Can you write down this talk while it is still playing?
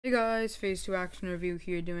Hey guys, Phase 2 Action Review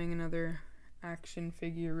here, doing another action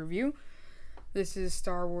figure review. This is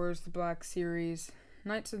Star Wars The Black Series,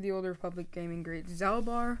 Knights of the Old Republic Gaming Great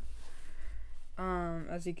Zaalbar.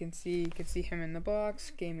 As you can see him in the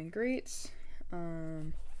box, Gaming Greats.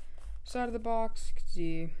 Side of the box, you can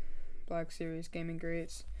see Black Series Gaming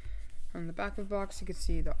Greats. On the back of the box, you can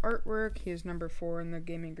see the artwork. He is number 4 in the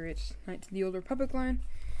Gaming Greats Knights of the Old Republic line.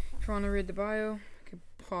 If you want to read the bio, you can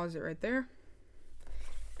pause it right there.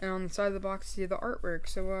 And on the side of the box, you see the artwork.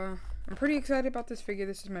 So, I'm pretty excited about this figure.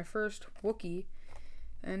 This is my first Wookiee.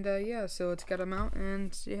 And, yeah, so let's get him out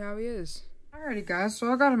and see how he is. Alrighty, guys,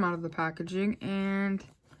 so I got him out of the packaging, and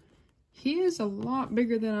he is a lot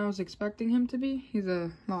bigger than I was expecting him to be. He's a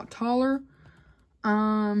lot taller.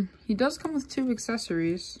 He does come with 2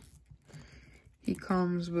 accessories. He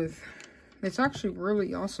comes with, it's actually a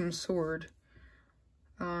really awesome sword.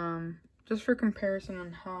 Just for comparison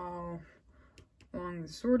on how long the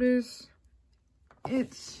sword is,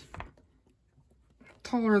 it's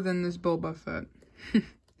taller than this Boba Fett,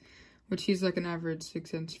 which he's like an average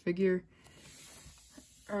 6-inch figure.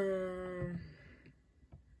 And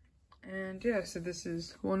yeah, so this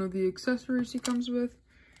is one of the accessories he comes with.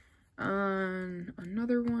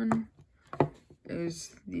 Another one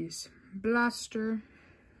is this blaster.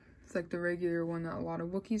 It's like the regular one that a lot of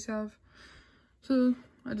Wookiees have. So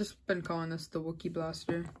I just been calling this the Wookiee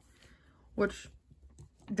blaster, which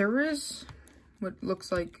there is what looks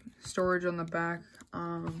like storage on the back.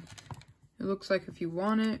 It looks like if you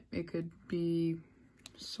want it, it could be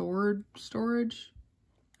sword storage,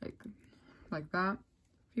 like that,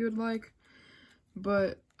 if you would like.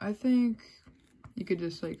 But I think you could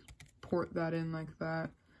just like port that in like that.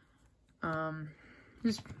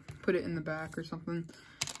 Just put it in the back or something.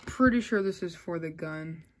 Pretty sure this is for the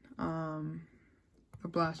gun. The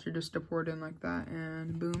blaster just to port in like that,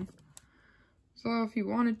 and boom. So if you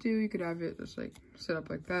wanted to, you could have it just like set up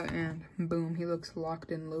like that, and boom, he looks locked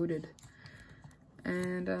and loaded.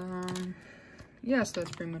 And yeah, so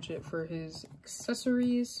that's pretty much it for his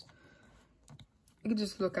accessories. You can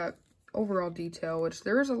just look at overall detail, which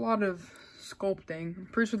there is a lot of sculpting. I'm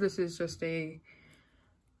pretty sure this is just a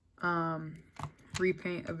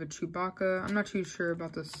repaint of a Chewbacca. I'm not too sure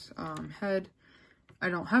about this head. I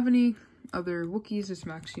don't have any other Wookiees. This is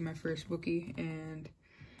actually my first Wookiee, and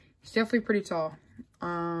it's definitely pretty tall.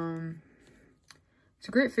 It's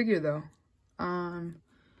a great figure though.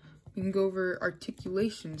 We can go over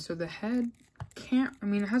articulation. So the head can't, I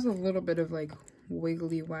mean, it has a little bit of like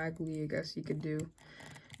wiggly waggly, I guess you could do,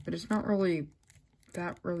 but it's not really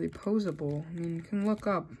that really posable. I mean, you can look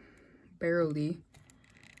up barely,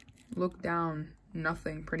 look down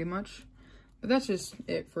nothing pretty much, but that's just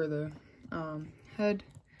it for the head.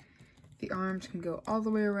 The arms can go all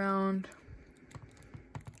the way around,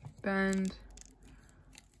 bend.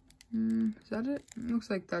 Is that it? It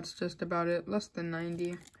looks like that's just about it, less than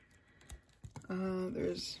 90.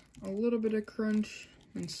 There's a little bit of crunch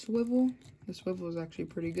and swivel. The swivel is actually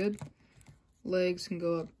pretty good. Legs can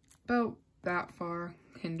go up about that far,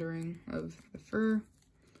 hindering of the fur.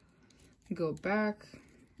 Go back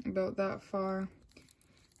about that far.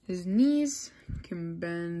 His knees can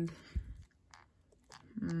bend.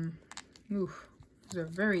 Oof, these are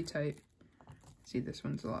very tight. See, this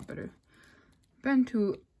one's a lot better. Bend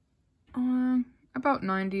to about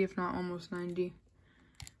 90, if not almost 90.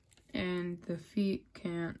 And the feet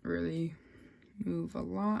can't really move a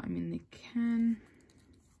lot. I mean, they can,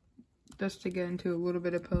 just to get into a little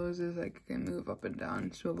bit of poses, like can move up and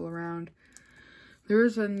down, swivel around. There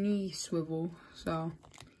is a knee swivel, so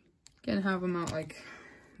you can have them out like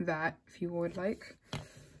that if you would like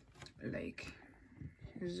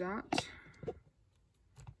that.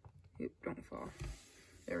 Yep, don't fall.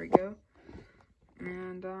 There we go.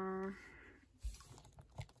 And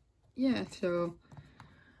yeah, so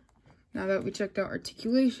now that we checked out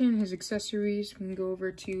articulation, his accessories, we can go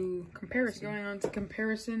over to comparison. Going on to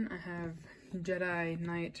comparison, I have Jedi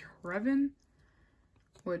Knight Revan,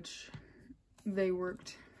 which they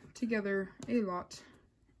worked together a lot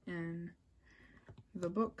in the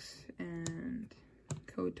books and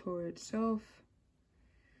KOTOR itself.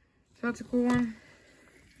 So that's a cool one.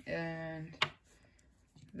 And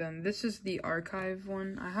then this is the archive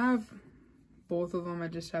one. I have both of them. I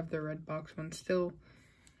just have the red box one still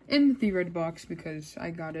in the red box because I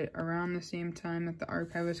got it around the same time that the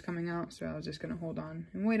archive was coming out. So I was just going to hold on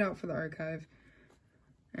and wait out for the archive.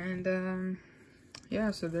 And yeah,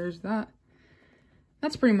 so there's that.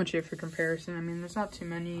 That's pretty much it for comparison. I mean, there's not too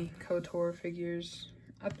many KOTOR figures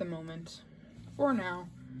at the moment for now.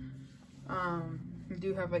 We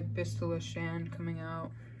do have like Bistula Shan coming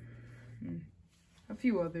out, and a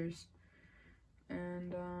few others.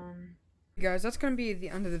 And guys, that's gonna be the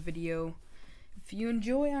end of the video. If you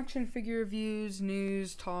enjoy action figure reviews,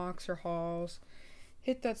 news, talks, or hauls,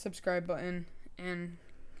 hit that subscribe button and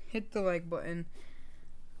hit the like button.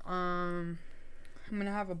 I'm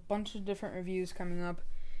gonna have a bunch of different reviews coming up.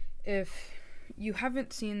 If you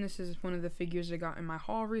haven't seen, this is one of the figures I got in my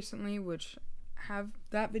haul recently, which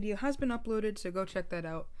that video has been uploaded, so go check that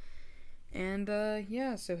out. And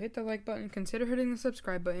yeah, so hit the like button, consider hitting the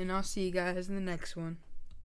subscribe button. I'll see you guys in the next one.